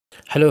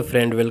Hello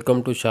friend,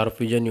 welcome to Sharp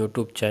Vision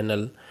YouTube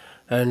channel,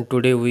 and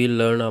today we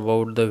learn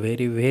about the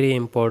very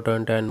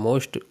important and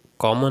most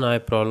common eye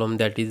problem,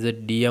 that is the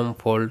DM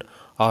fold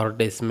or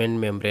Descemet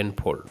membrane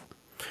fold.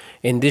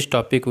 In this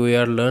topic we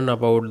are learn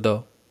about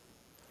the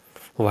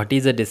what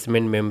is a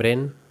Descemet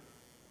membrane,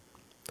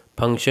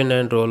 function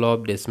and role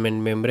of Descemet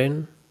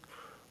membrane,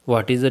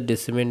 what is a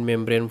Descemet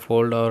membrane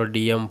fold or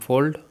DM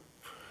fold,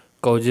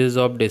 causes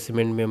of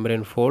Descemet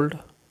membrane fold,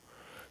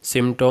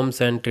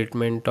 symptoms and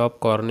treatment of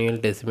corneal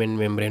Descemet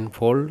membrane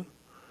fold,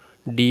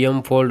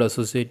 DM fold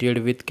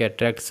associated with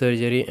cataract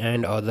surgery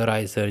and other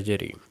eye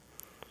surgery.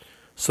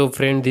 So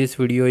friend, this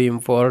video is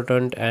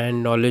important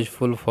and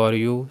knowledgeful for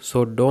you,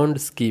 so don't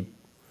skip.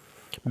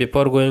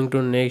 Before going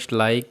to next,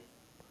 like,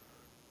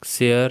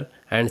 share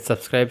and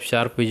subscribe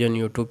Sharp Vision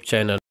YouTube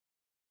channel.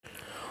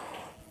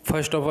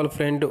 First of all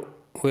friend,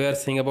 we are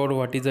seeing about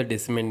what is a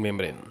Descemet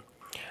membrane.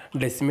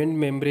 Descemet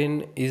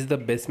membrane is the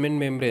basement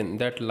membrane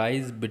that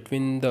lies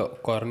between the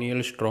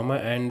corneal stroma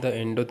and the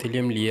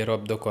endothelium layer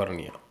of the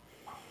cornea.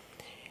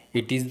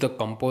 It is the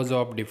composed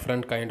of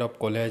different kind of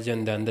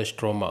collagen than the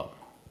stroma.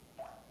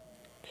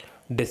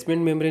 Descemet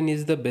membrane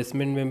is the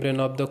basement membrane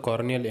of the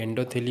corneal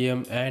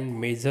endothelium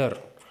and measure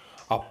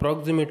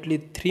approximately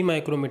 3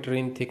 micrometer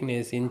in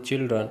thickness in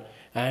children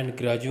and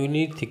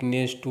gradually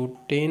thickness to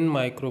 10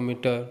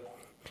 micrometer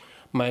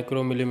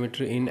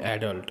in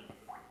adult.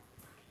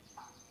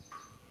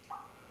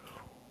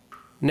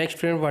 Next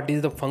friend, what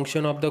is the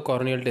function of the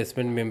corneal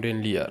Descemet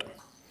membrane layer?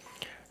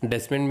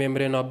 Descemet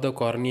membrane of the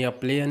cornea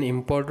play an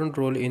important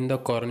role in the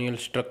corneal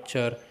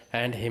structure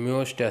and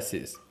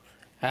homeostasis,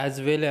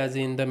 as well as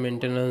in the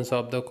maintenance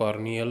of the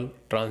corneal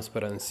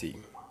transparency.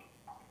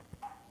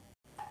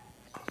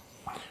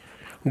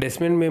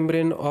 Descemet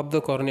membrane of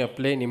the cornea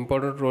play an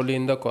important role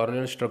in the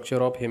corneal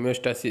structure of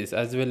homeostasis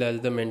as well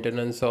as the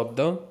maintenance of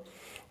the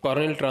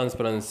corneal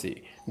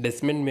transparency.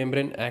 Descemet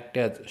membrane acts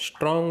as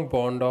strong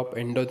bond of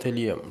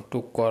endothelium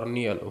to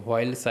corneal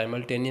while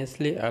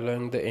simultaneously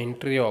allowing the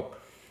entry of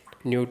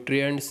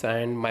nutrients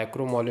and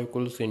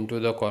macromolecules into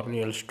the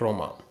corneal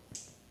stroma.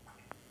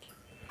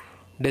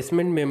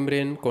 Descemet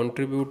membrane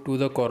contribute to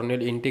the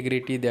corneal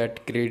integrity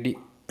that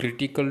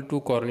critical to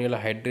corneal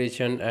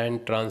hydration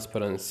and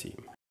transparency.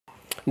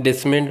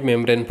 Descemet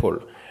membrane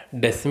fold.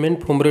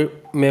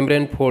 Descemet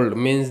membrane fold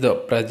means the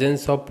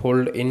presence of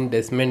fold in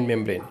Descemet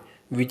membrane,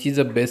 which is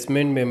a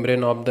basement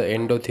membrane of the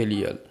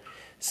endothelial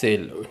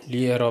cell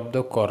layer of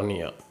the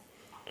cornea.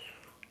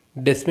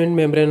 Descemet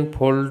membrane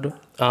fold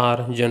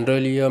are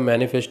generally a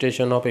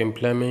manifestation of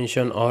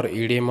inflammation or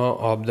edema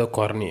of the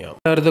cornea.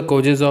 What are the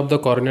causes of the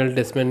corneal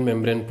Descemet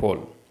membrane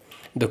fold?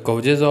 The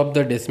causes of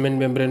the Descemet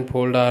membrane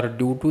fold are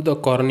due to the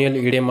corneal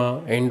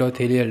edema,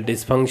 endothelial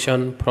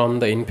dysfunction from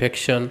the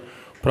infection,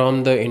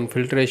 from the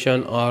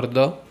infiltration, or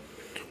the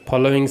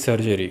following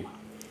surgery.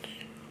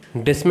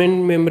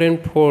 Descemet membrane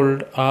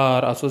fold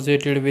are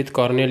associated with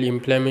corneal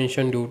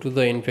inflammation due to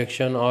the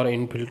infection or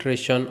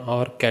infiltration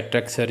or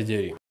cataract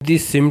surgery. The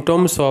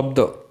symptoms of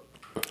the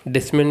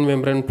Descemet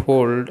membrane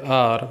fold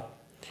are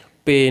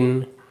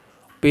pain.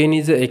 Pain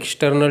is an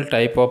external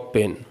type of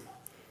pain.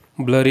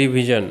 Blurry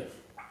vision.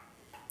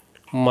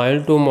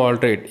 Mild to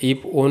moderate if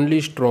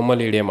only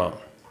stromal edema.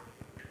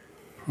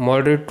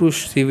 Moderate to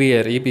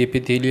severe if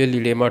epithelial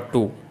edema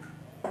too.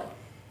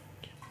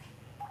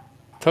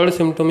 Third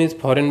symptom is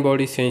foreign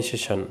body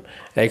sensation.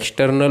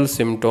 External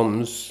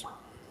symptoms.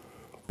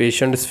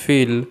 Patients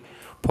feel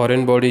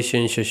foreign body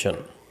sensation.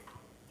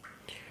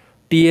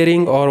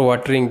 Tearing or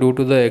watering due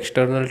to the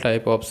external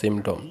type of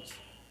symptoms.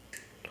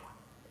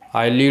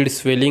 Eyelid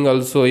swelling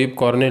also if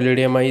corneal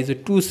edema is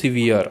too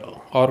severe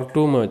or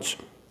too much.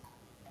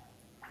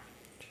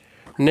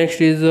 Next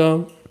is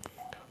the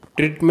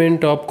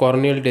treatment of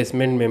corneal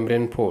Descemet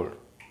membrane fold.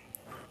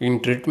 In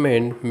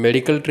treatment,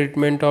 medical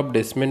treatment of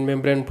Descemet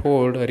membrane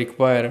fold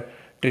require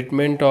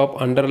treatment of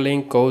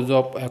underlying cause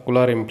of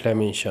ocular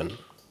inflammation.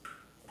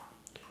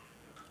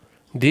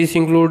 These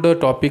include the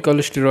topical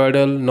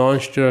steroidal,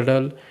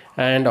 non-steroidal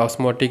and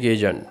osmotic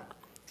agent,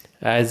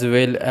 as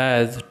well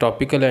as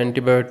topical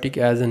antibiotic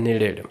as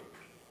needed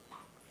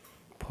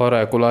for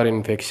ocular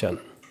infection.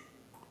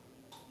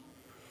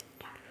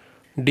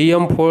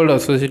 DM fold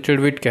associated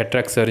with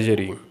cataract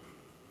surgery.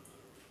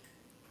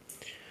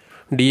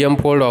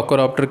 DM fold occur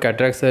after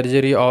cataract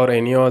surgery or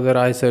any other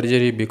eye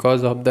surgery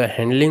because of the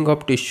handling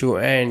of tissue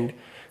and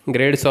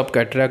grades of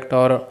cataract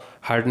or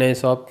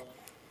hardness of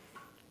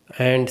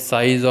and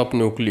size of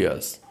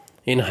nucleus.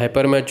 In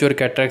hypermature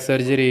cataract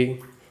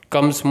surgery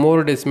comes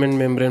more Descemet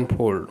membrane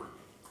fold.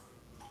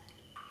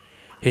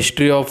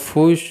 History of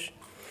first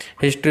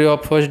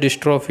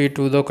dystrophy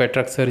to the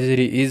cataract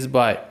surgery is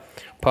by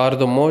far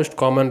the most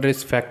common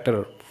risk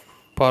factor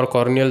for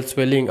corneal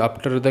swelling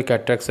after the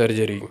cataract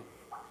surgery.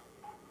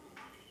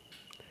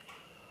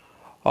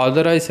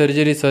 Other eye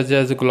surgery such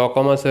as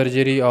glaucoma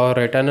surgery or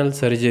retinal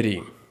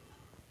surgery,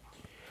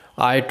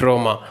 eye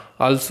trauma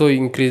also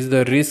increase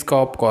the risk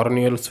of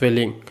corneal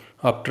swelling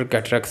after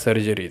cataract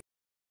surgery.